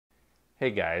Hey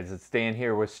guys, it's Dan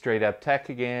here with Straight Up Tech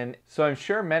again. So I'm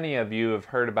sure many of you have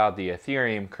heard about the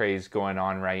Ethereum craze going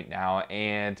on right now,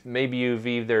 and maybe you've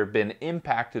either been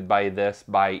impacted by this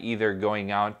by either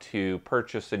going out to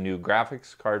purchase a new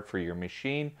graphics card for your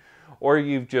machine, or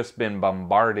you've just been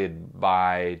bombarded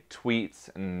by tweets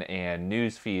and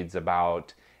news feeds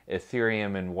about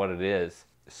Ethereum and what it is.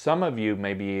 Some of you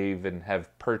maybe even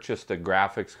have purchased a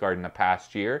graphics card in the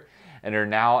past year and are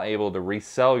now able to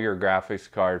resell your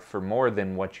graphics card for more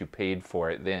than what you paid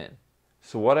for it then.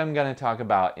 So what I'm going to talk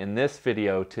about in this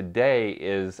video today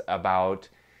is about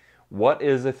what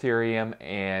is Ethereum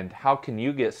and how can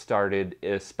you get started,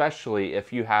 especially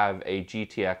if you have a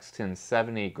GTX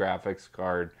 1070 graphics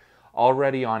card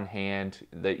already on hand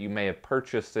that you may have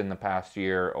purchased in the past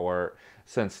year or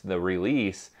since the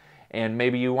release, and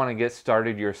maybe you want to get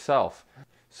started yourself.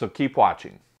 So keep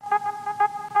watching.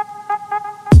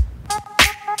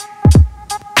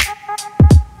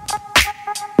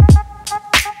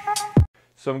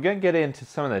 So I'm going to get into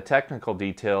some of the technical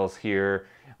details here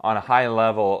on a high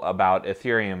level about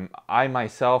Ethereum. I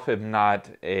myself am not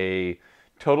a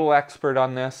total expert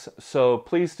on this, so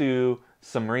please do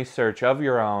some research of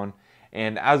your own.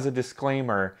 And as a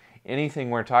disclaimer, anything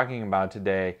we're talking about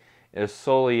today is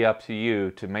solely up to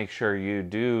you to make sure you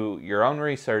do your own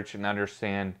research and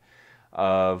understand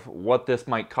of what this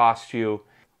might cost you,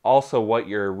 also what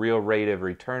your real rate of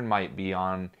return might be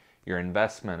on your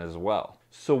investment as well.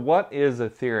 So what is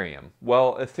Ethereum?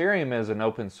 Well, Ethereum is an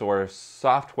open source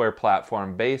software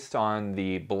platform based on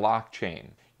the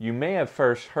blockchain. You may have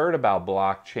first heard about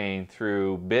blockchain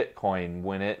through Bitcoin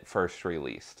when it first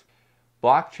released.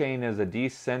 Blockchain is a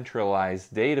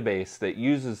decentralized database that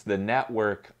uses the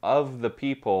network of the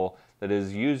people that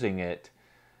is using it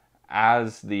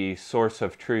as the source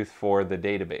of truth for the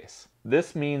database.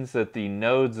 This means that the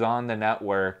nodes on the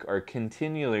network are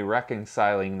continually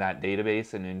reconciling that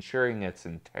database and ensuring its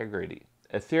integrity.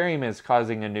 Ethereum is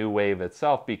causing a new wave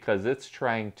itself because it's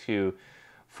trying to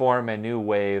form a new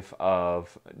wave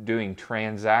of doing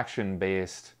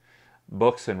transaction-based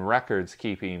books and records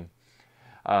keeping.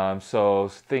 So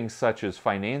things such as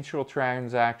financial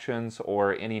transactions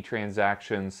or any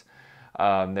transactions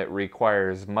that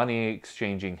requires money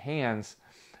exchanging hands,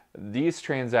 these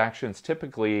transactions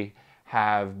typically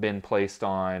have been placed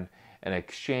on an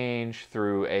exchange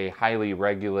through a highly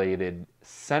regulated,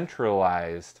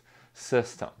 centralized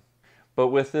system. But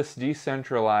with this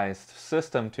decentralized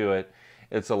system to it,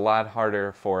 it's a lot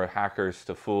harder for hackers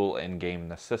to fool and game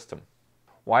the system.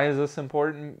 Why is this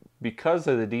important? Because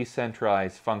of the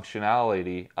decentralized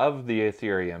functionality of the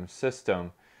Ethereum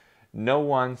system, no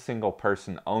one single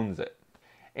person owns it.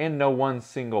 And no one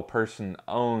single person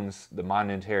owns the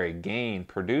monetary gain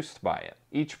produced by it.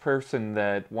 Each person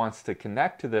that wants to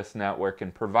connect to this network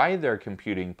and provide their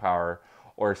computing power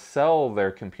or sell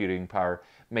their computing power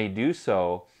may do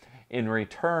so in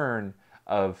return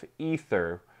of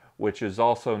Ether, which is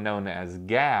also known as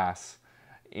gas,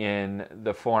 in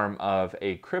the form of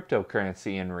a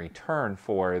cryptocurrency in return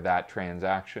for that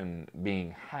transaction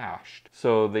being hashed.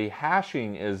 So the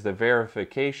hashing is the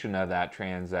verification of that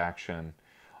transaction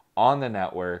on the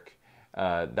network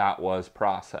that was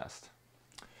processed.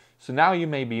 So now you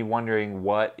may be wondering,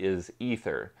 what is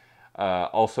Ether,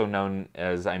 also known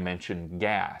as, I mentioned,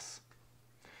 gas.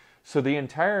 So the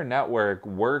entire network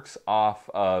works off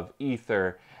of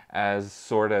Ether as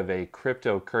sort of a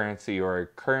cryptocurrency or a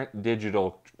current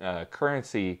digital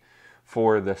currency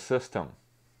for the system.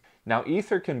 Now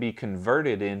Ether can be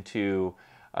converted into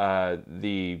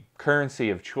the currency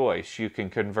of choice. You can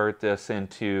convert this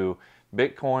into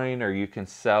Bitcoin, or you can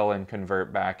sell and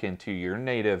convert back into your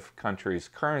native country's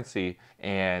currency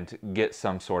and get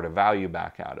some sort of value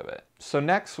back out of it. So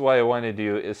next, what I want to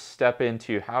do is step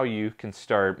into how you can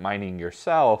start mining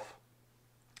yourself.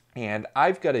 And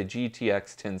I've got a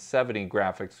GTX 1070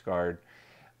 graphics card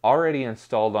already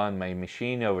installed on my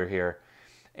machine over here.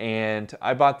 And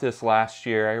I bought this last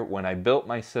year when I built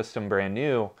my system brand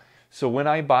new. So when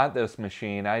I bought this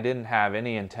machine, I didn't have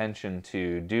any intention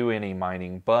to do any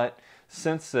mining, but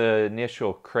since the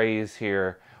initial craze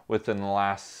here within the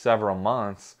last several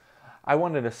months, I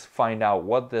wanted to find out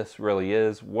what this really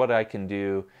is, what I can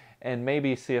do, and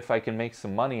maybe see if I can make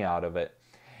some money out of it.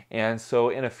 And so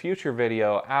in a future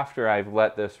video, after I've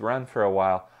let this run for a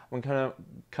while, I'm going to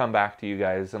come back to you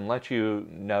guys and let you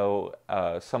know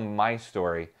some of my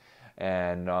story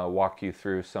and walk you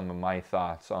through some of my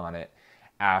thoughts on it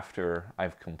after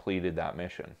I've completed that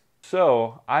mission.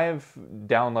 So I've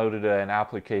downloaded an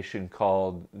application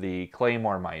called the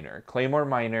Claymore Miner. Claymore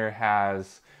Miner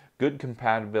has good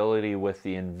compatibility with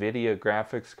the EVGA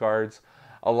graphics cards.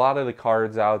 A lot of the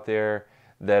cards out there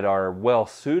that are well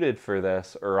suited for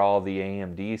this are all the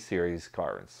AMD series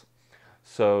cards.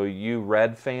 So you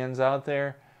Red fans out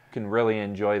there can really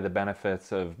enjoy the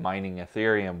benefits of mining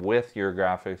Ethereum with your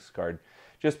graphics card,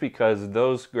 just because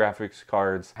those graphics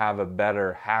cards have a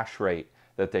better hash rate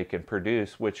that they can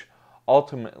produce, which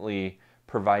ultimately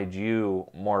provides you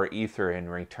more Ether in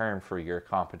return for your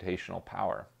computational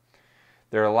power.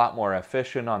 They're a lot more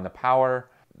efficient on the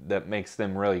power that makes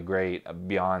them really great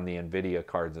beyond the NVIDIA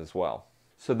cards as well.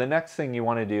 So the next thing you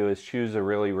want to do is choose a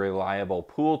really reliable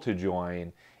pool to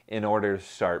join in order to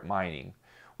start mining.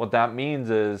 What that means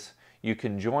is you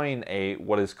can join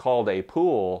what is called a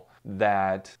pool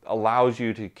that allows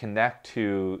you to connect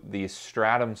to these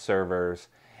Stratum servers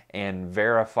and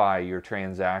verify your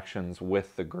transactions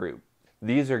with the group.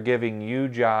 These are giving you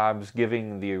jobs,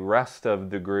 giving the rest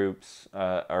of the groups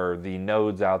or the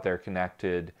nodes out there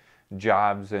connected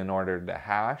jobs in order to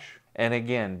hash. And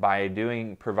again, by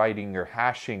providing your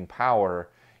hashing power,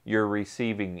 you're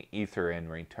receiving Ether in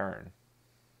return.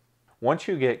 Once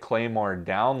you get Claymore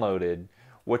downloaded,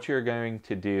 what you're going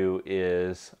to do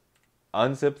is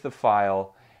unzip the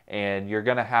file, and you're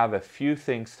going to have a few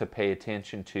things to pay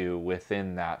attention to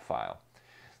within that file.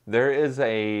 There is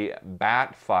a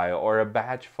bat file or a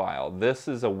batch file. This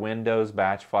is a Windows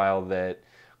batch file that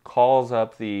calls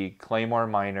up the Claymore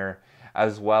Miner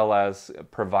as well as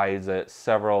provides it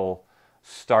several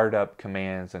startup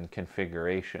commands and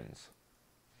configurations.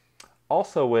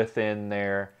 Also within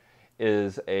there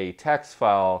is a text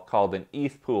file called an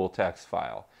ETHPool text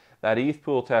file. That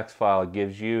ETHPool text file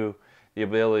gives you the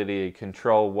ability to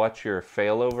control what your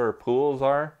failover pools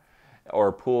are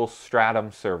or pool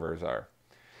Stratum servers are.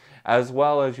 As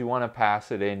well as you want to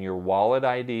pass it in your wallet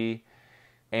ID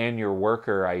and your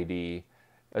worker ID,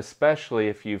 especially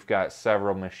if you've got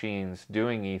several machines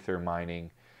doing Ether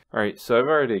mining. Alright, so I've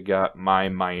already got my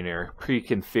miner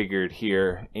pre-configured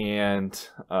here, and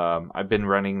I've been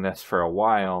running this for a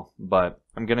while, but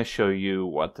I'm going to show you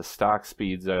what the stock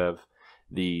speeds of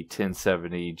the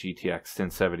 1070 GTX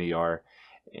 1070 are,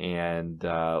 and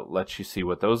let you see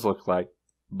what those look like.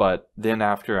 But then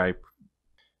after I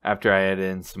add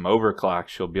in some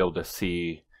overclocks, you'll be able to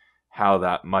see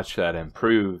how much that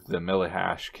improved the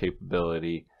millihash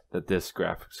capability that this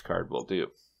graphics card will do.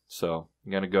 So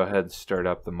I'm going to go ahead and start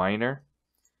up the miner.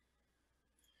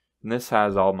 And this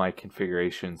has all my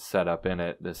configurations set up in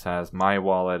it. This has my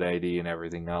wallet ID and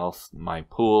everything else, my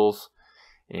pools,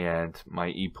 and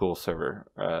my ePool server.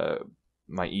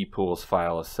 My ePools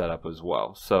file is set up as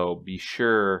well. So be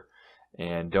sure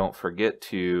and don't forget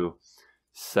to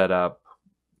set up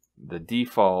the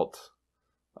default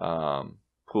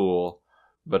pool,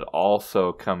 but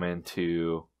also come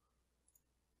into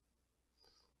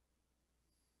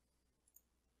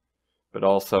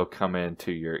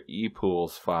your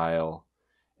ePools file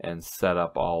and set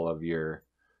up all of your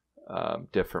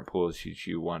different pools that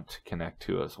you want to connect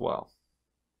to as well.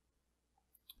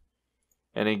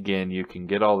 And again, you can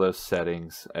get all those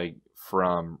settings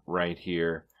from right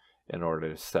here in order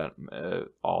to set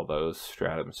all those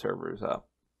Stratum servers up.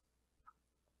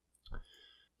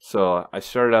 So I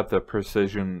started up the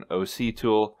Precision OC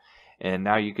tool, and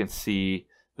now you can see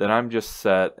that I'm just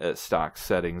set at stock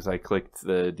settings. I clicked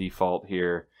the default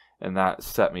here, and that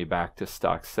set me back to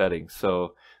stock settings.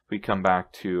 So if we come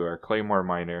back to our Claymore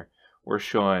miner, we're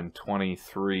showing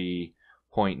 23.9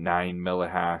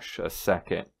 millihash a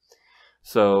second.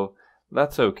 So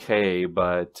that's okay,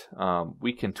 but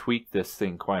we can tweak this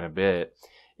thing quite a bit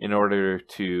in order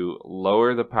to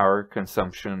lower the power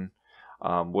consumption,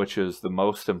 which is the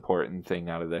most important thing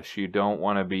out of this. You don't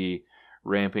want to be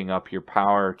ramping up your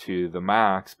power to the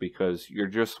max, because you're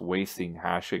just wasting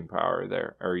hashing power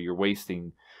there, or you're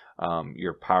wasting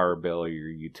your power bill or your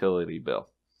utility bill.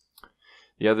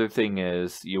 The other thing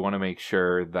is you want to make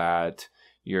sure that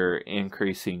you're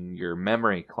increasing your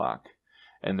memory clock.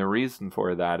 And the reason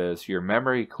for that is your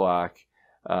memory clock,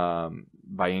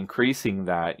 by increasing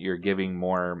that, you're giving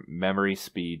more memory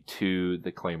speed to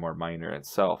the Claymore miner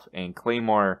itself. And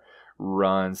Claymore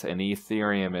runs, and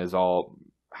Ethereum is all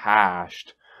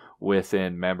hashed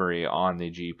within memory on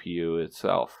the GPU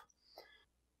itself,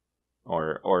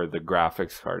 or the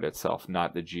graphics card itself,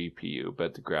 not the GPU,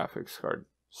 but the graphics card.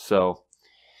 So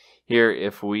here,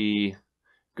 if we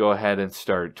go ahead and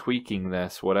start tweaking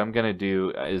this, what I'm going to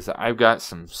do is I've got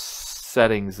some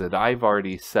settings that I've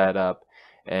already set up,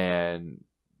 and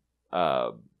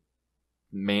I've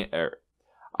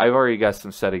already got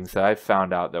some settings that I've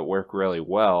found out that work really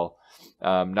well,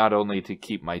 not only to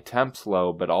keep my temps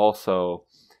low, but also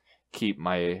keep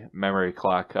my memory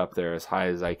clock up there as high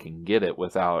as I can get it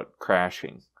without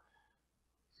crashing.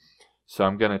 So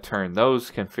I'm going to turn those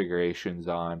configurations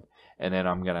on, and then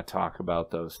I'm going to talk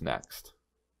about those next.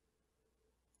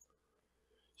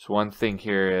 So one thing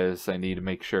here is I need to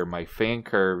make sure my fan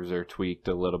curves are tweaked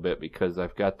a little bit because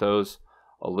I've got those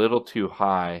a little too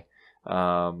high.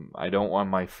 I don't want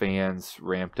my fans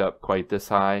ramped up quite this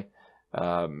high,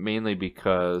 mainly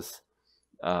because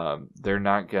they're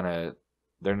not gonna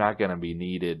be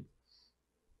needed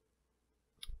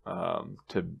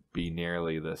to be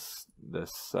nearly this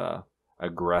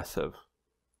aggressive.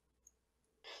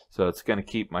 So it's going to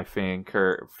keep my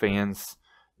fans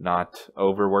not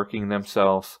overworking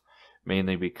themselves,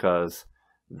 mainly because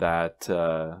that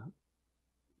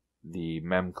the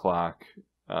mem clock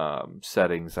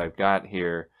settings I've got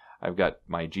here, I've got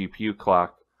my GPU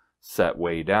clock set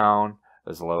way down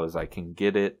as low as I can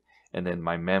get it, and then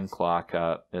my mem clock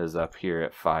is up here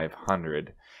at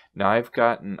 500. Now I've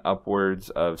gotten upwards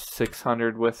of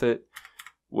 600 with it,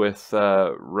 with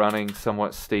running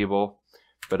somewhat stable,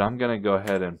 but I'm going to go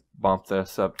ahead and bump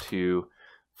this up to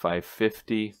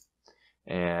 550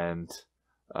 and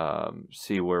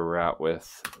see where we're at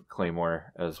with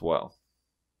Claymore as well.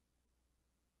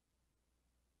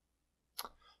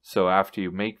 So after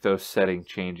you make those setting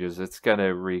changes, it's going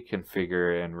to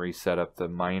reconfigure and reset up the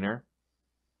miner.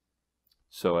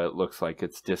 So it looks like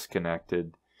it's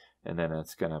disconnected, and then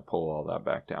it's going to pull all that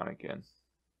back down again.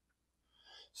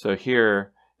 So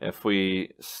here, if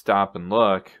we stop and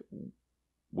look,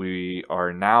 we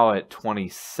are now at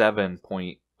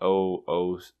 27.00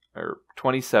 or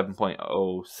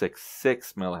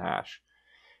 27.066 millihash,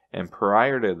 and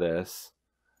prior to this,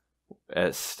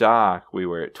 at stock, we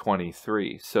were at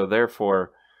 23. So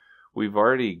therefore, we've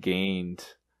already gained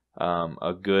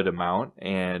a good amount.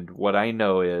 And what I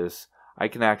know is I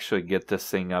can actually get this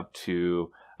thing up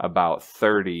to about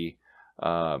 30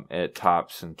 at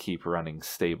tops and keep running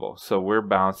stable. So we're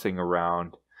bouncing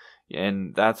around,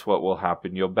 and that's what will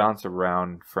happen. You'll bounce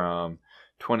around from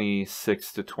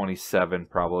 26 to 27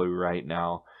 probably right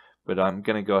now, but I'm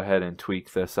going to go ahead and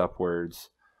tweak this upwards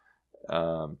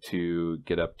to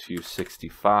get up to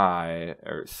 65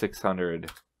 or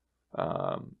 600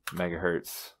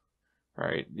 megahertz.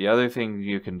 Right. The other thing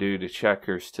you can do to check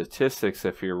your statistics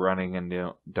if you're running and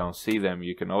don't see them,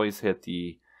 you can always hit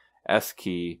the S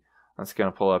key. That's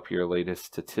going to pull up your latest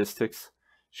statistics,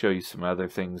 show you some other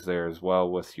things there as well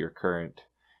with your current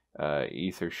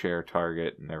Ether share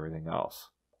target and everything else.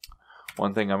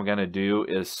 One thing I'm going to do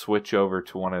is switch over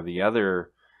to one of the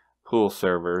other pool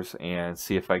servers and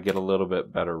see if I get a little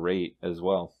bit better rate as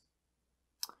well.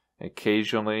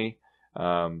 Occasionally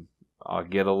I'll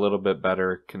get a little bit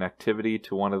better connectivity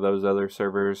to one of those other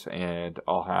servers, and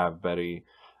I'll have a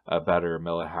better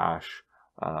millihash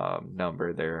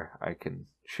number there I can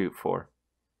shoot for.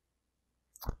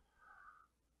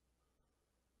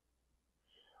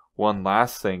 One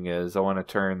last thing is I want to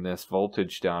turn this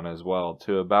voltage down as well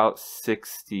to about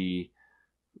 65%.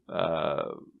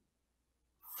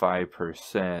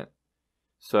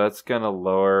 So that's going to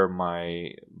lower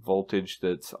my voltage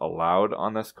that's allowed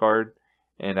on this card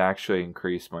and actually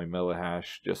increase my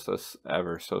millihash just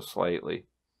ever so slightly.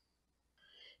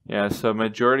 Yeah, so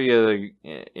majority of the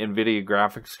NVIDIA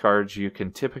graphics cards, you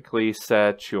can typically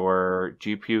set your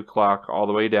GPU clock all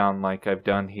the way down like I've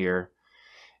done here,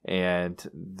 and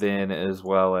then as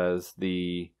well as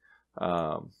the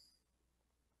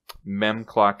mem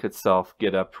clock itself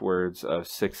get upwards of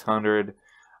 600.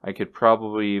 I could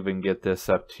probably even get this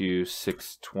up to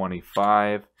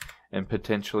 625 and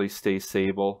potentially stay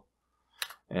stable.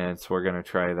 And so we're going to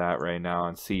try that right now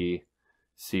and see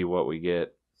what we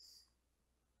get.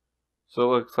 So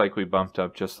it looks like we bumped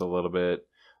up just a little bit,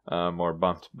 or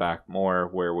bumped back more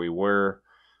where we were,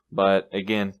 but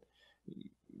again,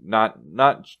 not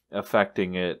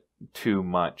affecting it too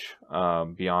much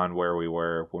beyond where we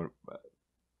were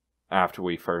after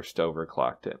we first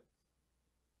overclocked it.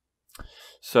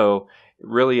 So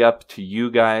really up to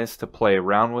you guys to play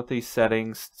around with these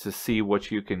settings to see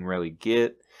what you can really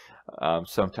get.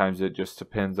 Sometimes it just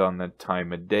depends on the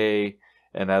time of day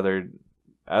and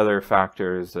other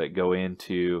factors that go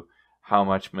into how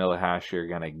much millihash you're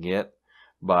going to get.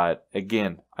 But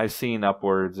again, I've seen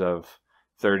upwards of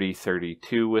 30,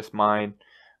 32 with mine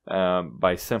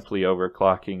by simply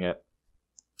overclocking it.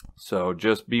 So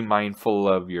just be mindful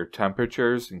of your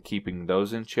temperatures and keeping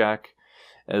those in check,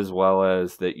 as well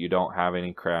as that you don't have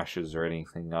any crashes or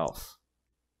anything else.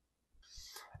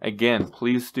 Again,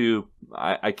 please do,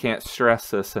 I can't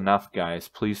stress this enough, guys,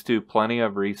 please do plenty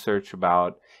of research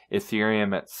about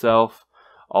Ethereum itself.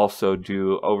 Also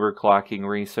do overclocking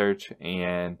research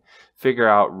and figure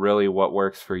out really what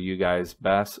works for you guys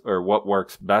best, or what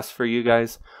works best for you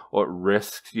guys, what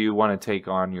risks you want to take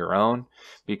on your own,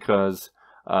 because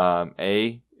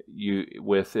A,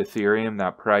 with Ethereum,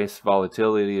 that price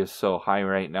volatility is so high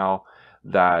right now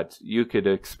that you could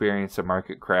experience a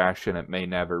market crash and it may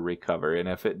never recover. And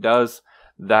if it does,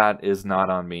 that is not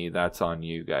on me, that's on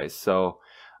you guys. So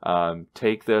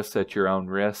take this at your own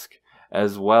risk,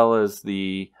 as well as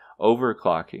the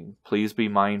overclocking. Please be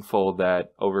mindful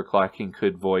that overclocking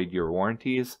could void your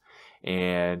warranties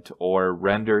and or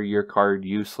render your card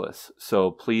useless.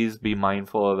 So please be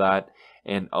mindful of that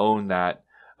and own that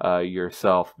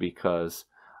yourself, because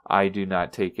I do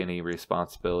not take any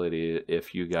responsibility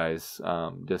if you guys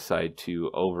decide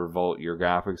to overvolt your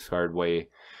graphics card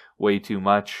way too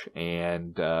much,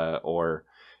 and or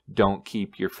don't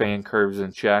keep your fan curves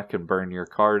in check and burn your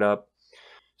card up.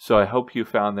 So I hope you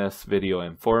found this video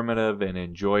informative and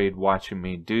enjoyed watching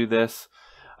me do this.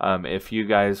 If you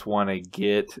guys want to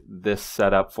get this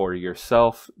set up for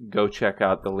yourself, go check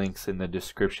out the links in the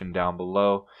description down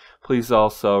below. Please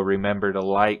also remember to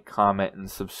like, comment, and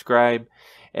subscribe,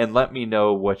 and let me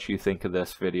know what you think of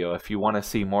this video. If you want to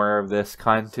see more of this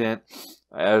content,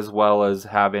 as well as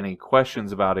have any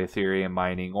questions about Ethereum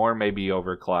mining or maybe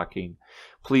overclocking,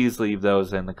 please leave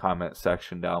those in the comment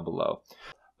section down below.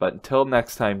 But until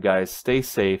next time, guys, stay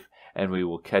safe, and we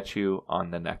will catch you on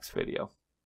the next video.